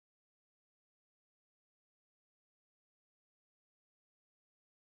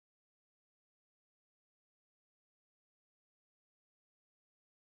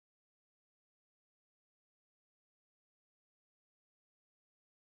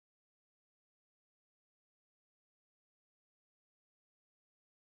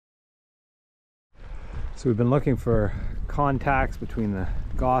So we've been looking for contacts between the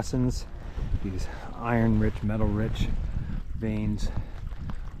Gossans, these iron-rich, metal-rich veins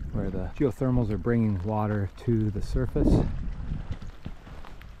where the geothermals are bringing water to the surface.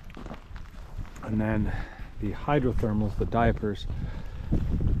 And then the hydrothermals, the diapers,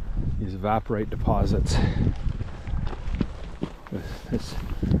 these evaporite deposits with this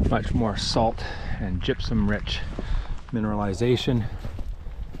much more salt and gypsum-rich mineralization.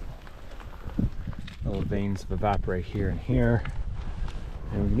 Little veins of evaporite here and here,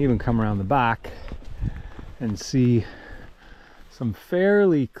 and we can even come around the back and see some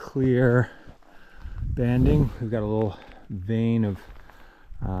fairly clear banding. We've got a little vein of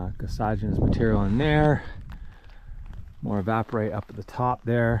gossagenous material in there, more evaporite up at the top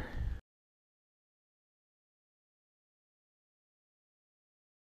there.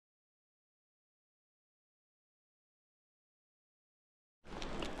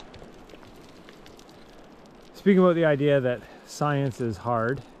 Speaking about the idea that science is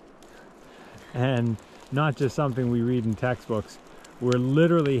hard and not just something we read in textbooks, we're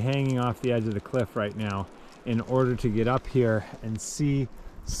literally hanging off the edge of the cliff right now in order to get up here and see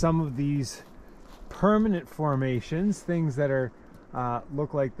some of these permanent formations, things that are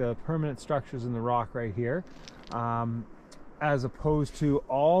look like the permanent structures in the rock right here, as opposed to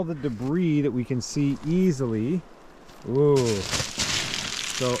all the debris that we can see easily. Ooh.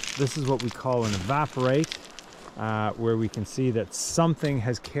 So this is what we call an evaporite. Where we can see that something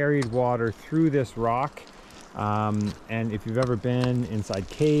has carried water through this rock. And if you've ever been inside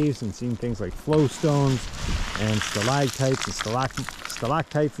caves and seen things like flow stones and stalactites and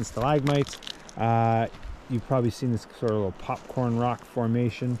stalactites and stalagmites, you've probably seen this sort of little popcorn rock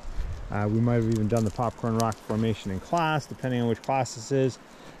formation. We might have even done the popcorn rock formation in class, depending on which class this is.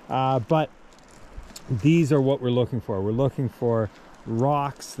 But these are what we're looking for. We're looking for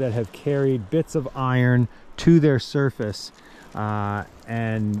rocks that have carried bits of iron to their surface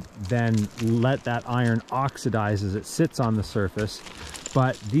and then let that iron oxidize as it sits on the surface.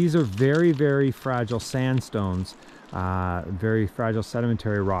 But these are very, very fragile sandstones, very fragile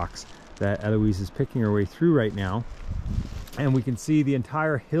sedimentary rocks that Eloise is picking her way through right now. And we can see the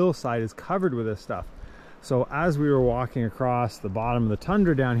entire hillside is covered with this stuff. So as we were walking across the bottom of the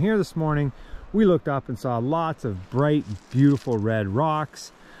tundra down here this morning, we looked up and saw lots of bright, beautiful red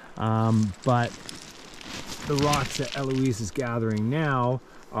rocks, but the rocks that Eloise is gathering now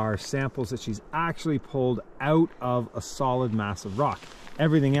are samples that she's actually pulled out of a solid mass of rock.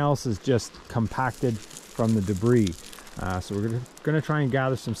 Everything else is just compacted from the debris. So we're gonna try and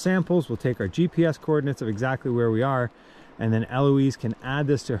gather some samples. We'll take our GPS coordinates of exactly where we are, and then Eloise can add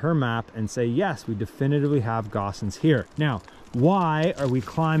this to her map and say, yes, we definitively have Gossans here. Now, why are we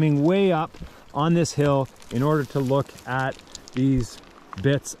climbing way up on this hill in order to look at these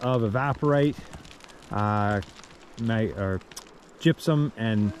bits of evaporite, or gypsum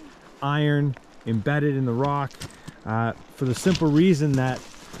and iron embedded in the rock? For the simple reason that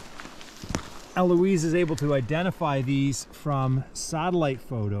Eloise is able to identify these from satellite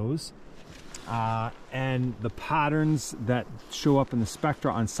photos, and the patterns that show up in the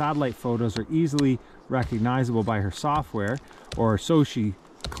spectra on satellite photos are easily recognizable by her software, or so she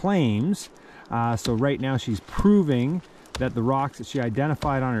claims. So right now she's proving that the rocks that she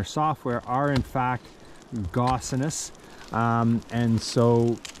identified on her software are in fact Gossanous, and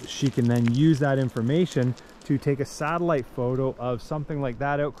so she can then use that information to take a satellite photo of something like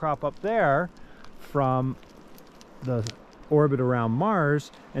that outcrop up there from the orbit around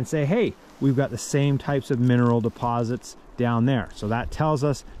Mars and say, hey, we've got the same types of mineral deposits down there. So that tells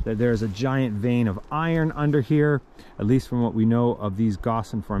us that there's a giant vein of iron under here, at least from what we know of these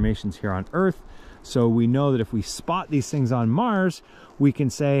Gossan formations here on Earth. So we know that if we spot these things on Mars, we can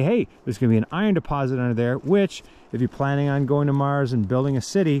say, hey, there's going to be an iron deposit under there, which, if you're planning on going to Mars and building a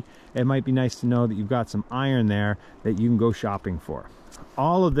city, it might be nice to know that you've got some iron there that you can go shopping for.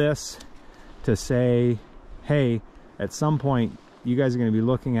 All of this to say, hey, at some point, you guys are going to be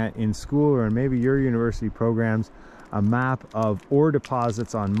looking at in school or maybe your university programs a map of ore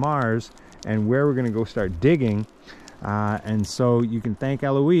deposits on Mars and where we're going to go start digging. And so you can thank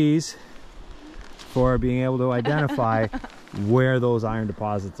Eloise for being able to identify where those iron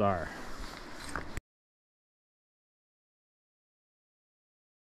deposits are.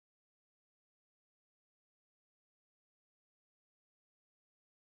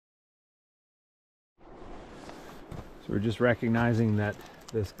 So we're just recognizing that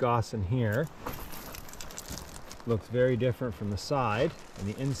this Gossan here looks very different from the side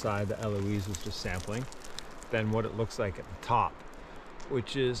and the inside that Eloise was just sampling than what it looks like at the top.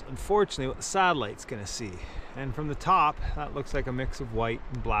 which is unfortunately what the satellite's going to see. And from the top, that looks like a mix of white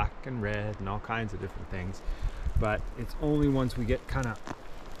and black and red and all kinds of different things. But it's only once we get kind of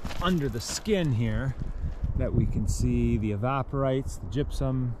under the skin here that we can see the evaporites, the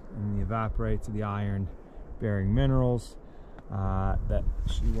gypsum, and the evaporites of the iron-bearing minerals that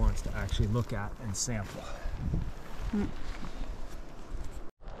she wants to actually look at and sample.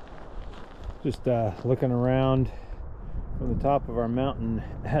 Just looking around from the top of our mountain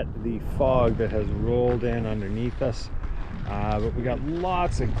at the fog that has rolled in underneath us. But we got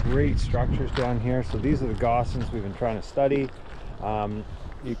lots of great structures down here. So these are the Gossans we've been trying to study.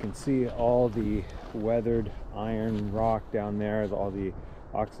 You can see all the weathered iron rock down there, all the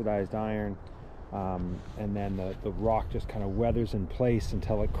oxidized iron. And then the rock just kind of weathers in place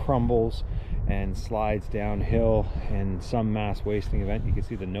until it crumbles and slides downhill in some mass wasting event. You can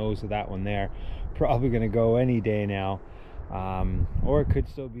see the nose of that one there. Probably going to go any day now. Or it could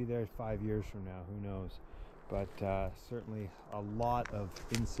still be there 5 years from now, who knows. But certainly a lot of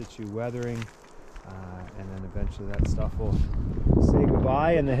in situ weathering, and then eventually that stuff will say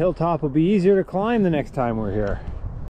goodbye and the hilltop will be easier to climb the next time we're here.